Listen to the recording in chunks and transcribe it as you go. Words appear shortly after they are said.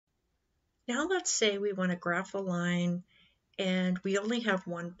Now let's say we want to graph a line and we only have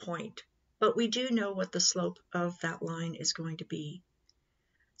one point, but we do know what the slope of that line is going to be.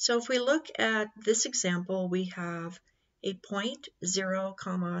 So if we look at this example, we have a point 0,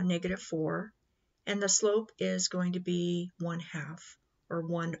 -4, and the slope is going to be 1/2 or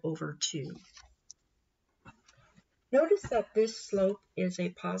 1/2. Notice that this slope is a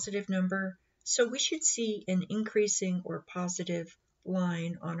positive number, so we should see an increasing or positive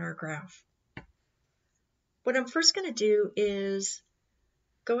line on our graph. What I'm first going to do is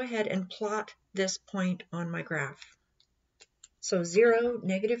go ahead and plot this point on my graph. So 0,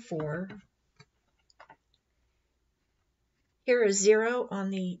 -4. Here is 0 on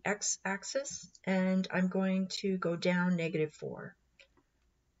the x-axis, and I'm going to go down -4.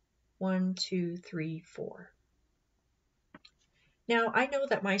 1, 2, 3, 4. Now I know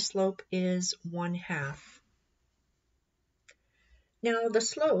that my slope is 1/2. Now the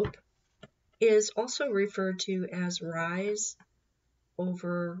slope is also referred to as rise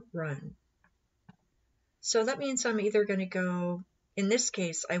over run. So that means I'm either going to go, in this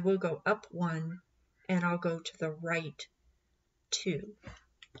case, I will go up 1 and I'll go to the right 2.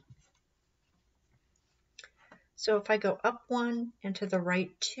 So if I go up 1 and to the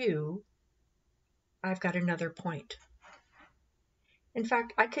right 2, I've got another point. In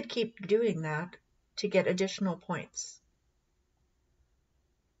fact, I could keep doing that to get additional points.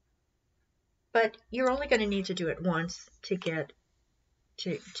 But you're only going to need to do it once to get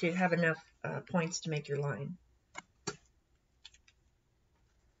to have enough points to make your line.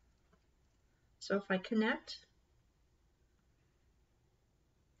 So if I connect,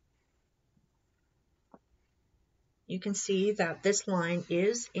 you can see that this line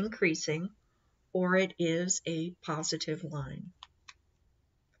is increasing, or it is a positive line.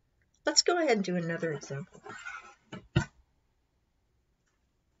 Let's go ahead and do another example.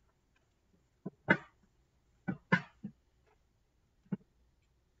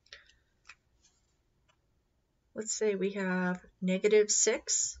 Let's say we have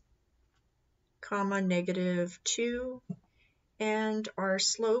 -6, -2, and our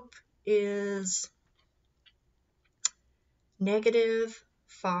slope is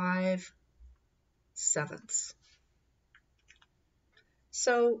 -5/7.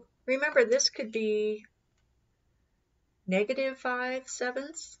 So remember, this could be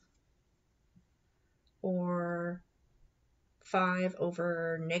 -5/7 or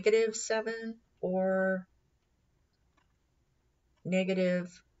 5/-7 or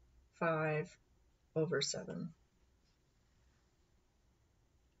 -5/7.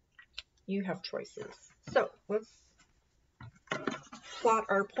 You have choices. So let's plot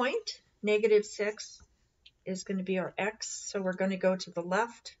our point. -6 is going to be our x, so we're going to go to the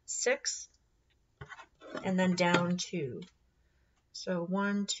left 6 and then down 2. So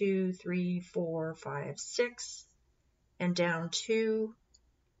 1, 2, 3, 4, 5, 6, and down 2.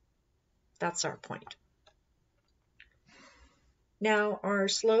 That's our point. Now our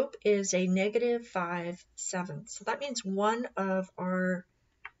slope is a -5/7. So that means one of our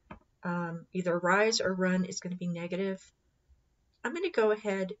either rise or run is going to be negative. I'm going to go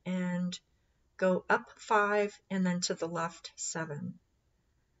ahead and go up 5 and then to the left 7.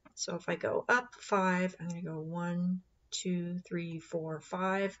 So if I go up 5, I'm going to go 1, 2, 3, 4,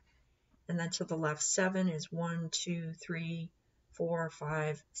 5, and then to the left 7 is 1, 2, 3, 4,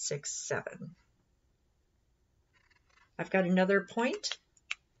 5, 6, 7. I've got another point,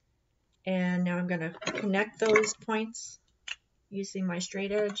 and now I'm going to connect those points using my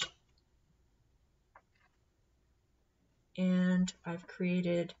straight edge. And I've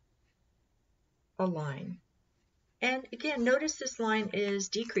created a line. And again, notice this line is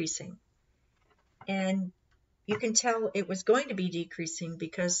decreasing. And you can tell it was going to be decreasing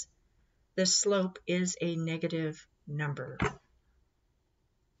because the slope is a negative number.